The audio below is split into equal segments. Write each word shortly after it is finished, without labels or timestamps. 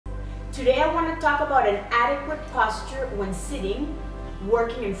Today I want to talk about an adequate posture when sitting,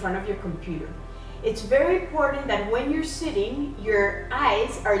 working in front of your computer. It's very important that when you're sitting, your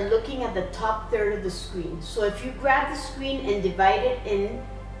eyes are looking at the top third of the screen. So if you grab the screen and divide it in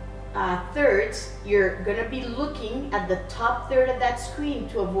thirds, you're going to be looking at the top third of that screen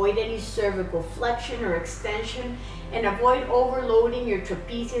to avoid any cervical flexion or extension and avoid overloading your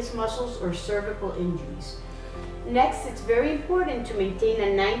trapezius muscles or cervical injuries. Next, it's very important to maintain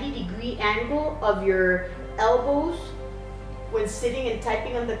a 90-degree angle of your elbows when sitting and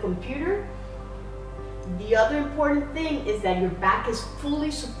typing on the computer. The other important thing is that your back is fully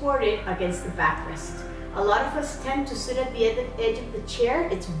supported against the backrest. A lot of us tend to sit at the edge of the chair.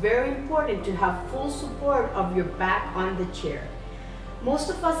 It's very important to have full support of your back on the chair.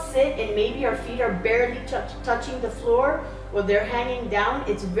 Most of us sit and maybe our feet are barely touching the floor or they're hanging down.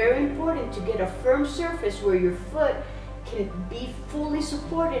 It's very important to get a firm surface where your foot can be fully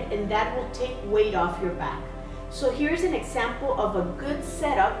supported, and that will take weight off your back. So here's an example of a good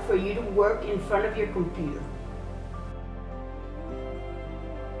setup for you to work in front of your computer.